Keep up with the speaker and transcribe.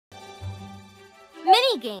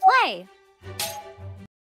minigame. Play!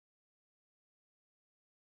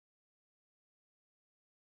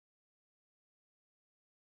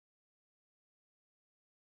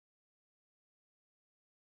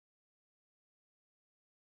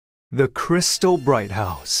 The Crystal Bright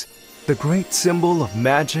House, the great symbol of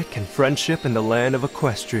magic and friendship in the land of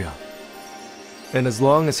Equestria. And as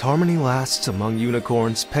long as harmony lasts among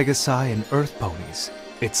unicorns, Pegasi, and earth ponies,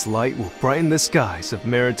 its light will brighten the skies of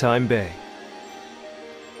Maretime Bay.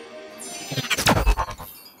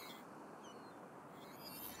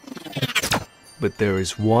 But there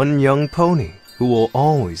is one young pony who will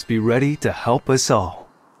always be ready to help us all.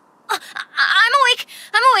 I'm awake!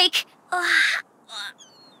 I'm awake!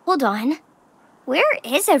 Hold on. Where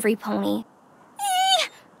is every pony?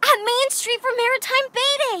 At Main Street for Maritime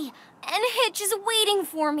Bay Day! And Hitch is waiting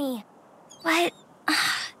for me. But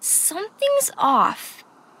something's off.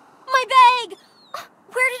 My bag!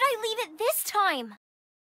 Where did I leave it this time?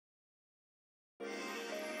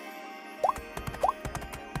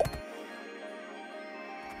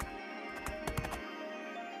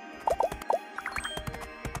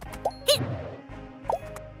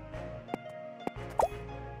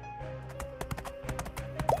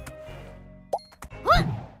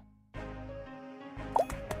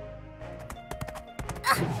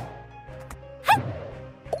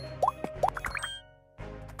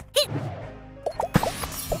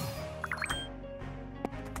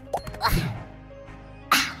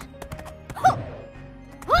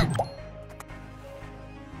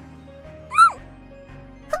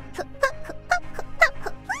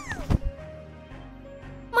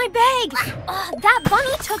 My bag! That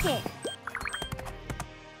bunny took it!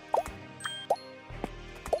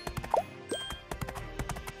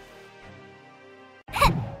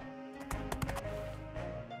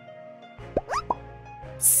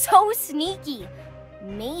 So sneaky!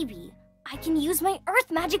 Maybe I can use my earth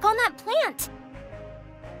magic on that plant!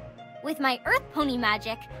 With my earth pony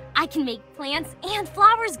magic, I can make plants and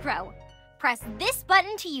flowers grow. Press this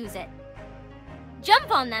button to use it. Jump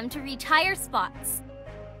on them to reach higher spots.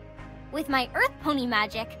 With my earth pony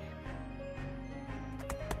magic...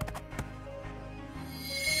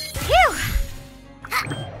 Phew!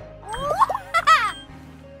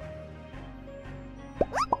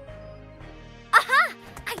 Aha!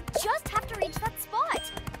 I just have to reach that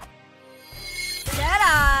spot.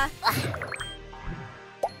 Ta-da!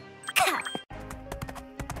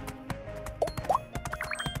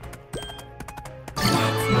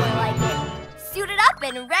 That's more like it. Suited up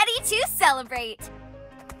and ready to celebrate.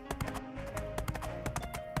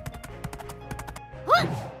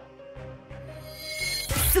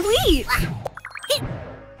 Sweet!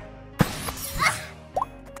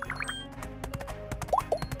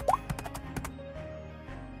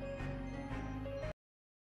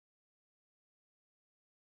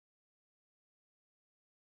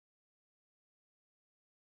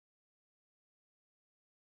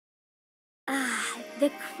 The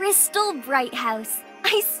Crystal Bright House.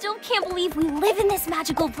 I still can't believe we live in this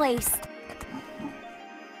magical place.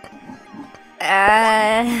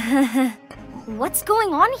 What's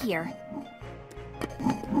going on here?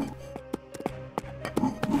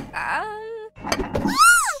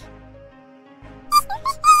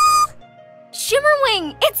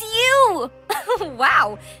 Shimmerwing, it's you!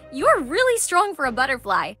 Wow, you're really strong for a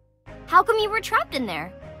butterfly. How come you were trapped in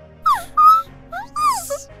there?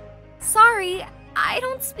 Sorry, I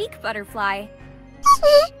don't speak butterfly.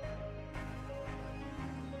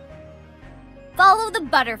 Follow the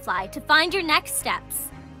butterfly to find your next steps.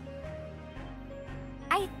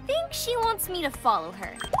 I think she wants me to follow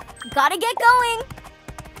her. Gotta get going!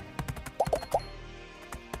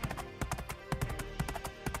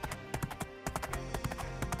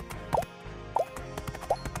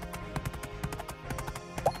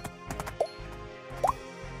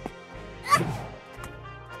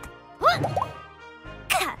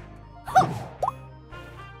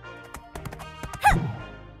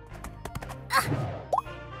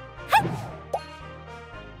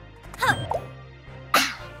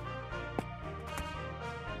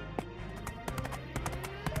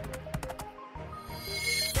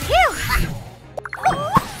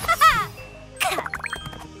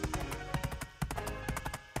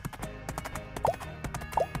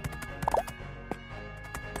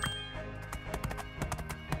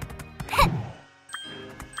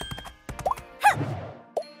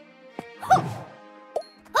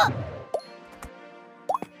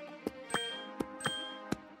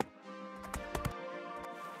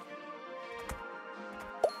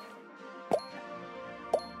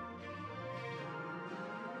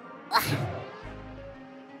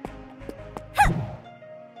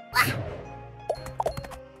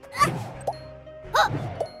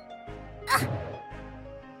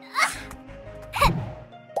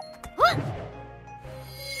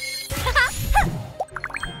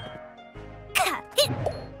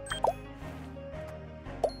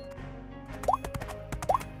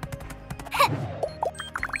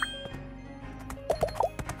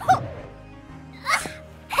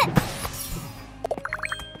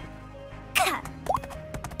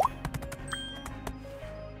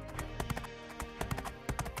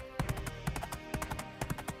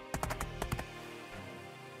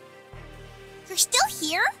 still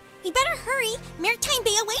here? We better hurry. Maretime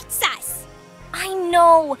Bay awaits us. I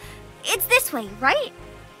know. It's this way, right?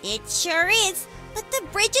 It sure is, but the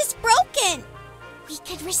bridge is broken. We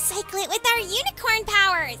could recycle it with our unicorn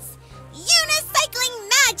powers. Unicycling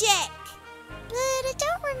magic! But I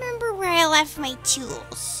don't remember where I left my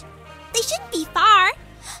tools. They shouldn't be far.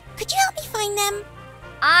 Could you help me find them?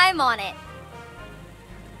 I'm on it.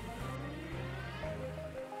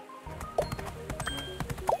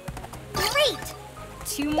 Great!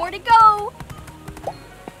 2 more to go.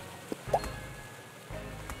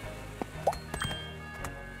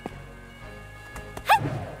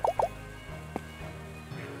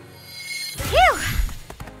 Phew!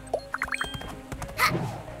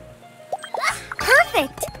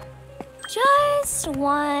 Perfect! Just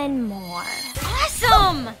 1 more.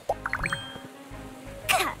 Awesome!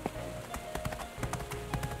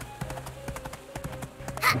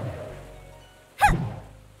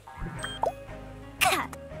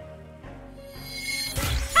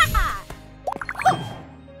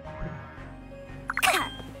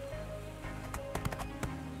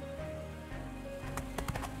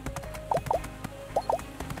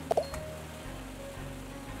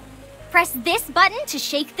 Press this button to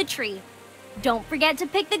shake the tree. Don't forget to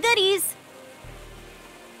pick the goodies.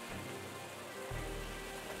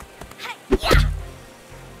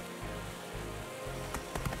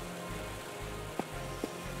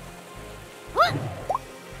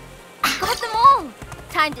 Got them all.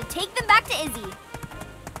 Time to take them back to Izzy.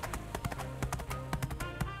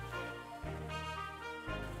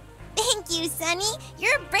 Thank you, Sunny.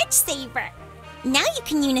 You're a bridge saver. Now you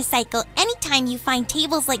can unicycle anytime you find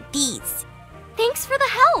tables like these. Thanks for the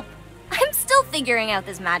help. I'm still figuring out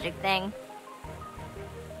this magic thing.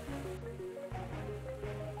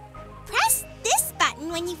 Press this button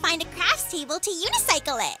when you find a crafts table to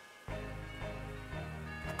unicycle it.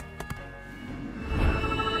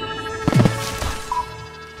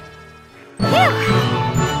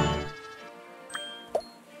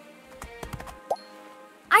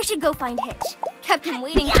 I should go find Hitch. Kept him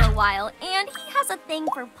waiting for a while, and he has a thing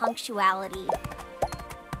for punctuality.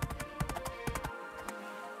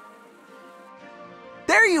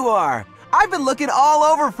 There you are! I've been looking all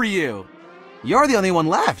over for you. You're the only one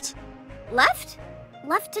left. Left?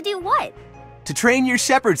 Left to do what? To train your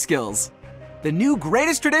shepherd skills. The new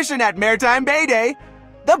greatest tradition at Maretime Bay Day,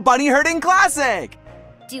 the Bunny Herding Classic!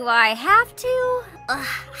 Do I have to?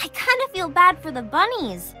 I kind of feel bad for the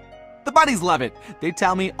bunnies. The bunnies love it. They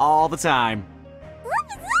tell me all the time.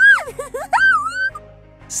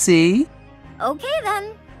 See? Okay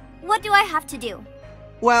then. What do I have to do?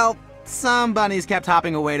 Well, some bunnies kept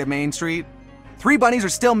hopping away to Main Street. 3 bunnies are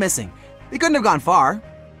still missing. They couldn't have gone far.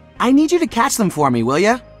 I need you to catch them for me, will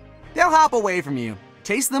ya? They'll hop away from you.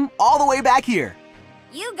 Chase them all the way back here.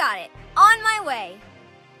 You got it. On my way.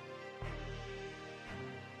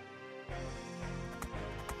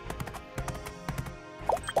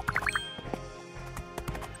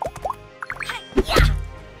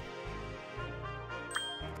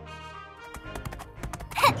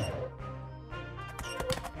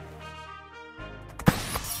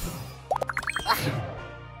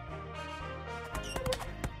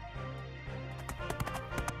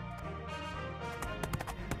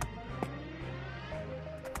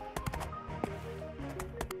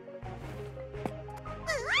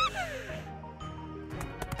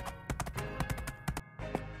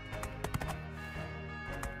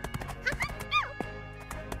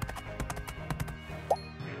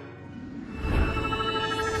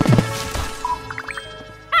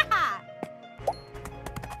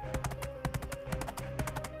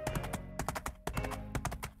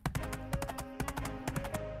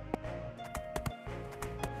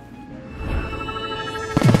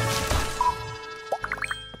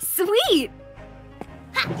 Sweet!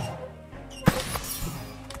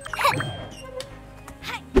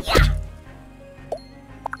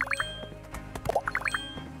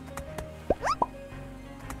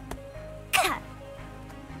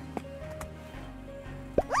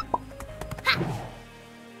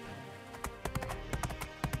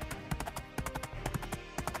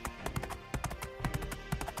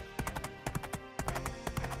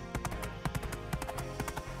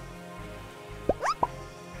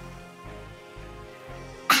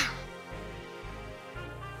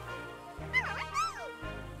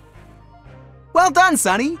 Well done,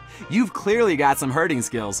 Sonny. You've clearly got some herding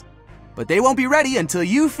skills. But they won't be ready until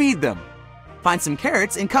you feed them. Find some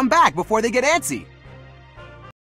carrots and come back before they get antsy.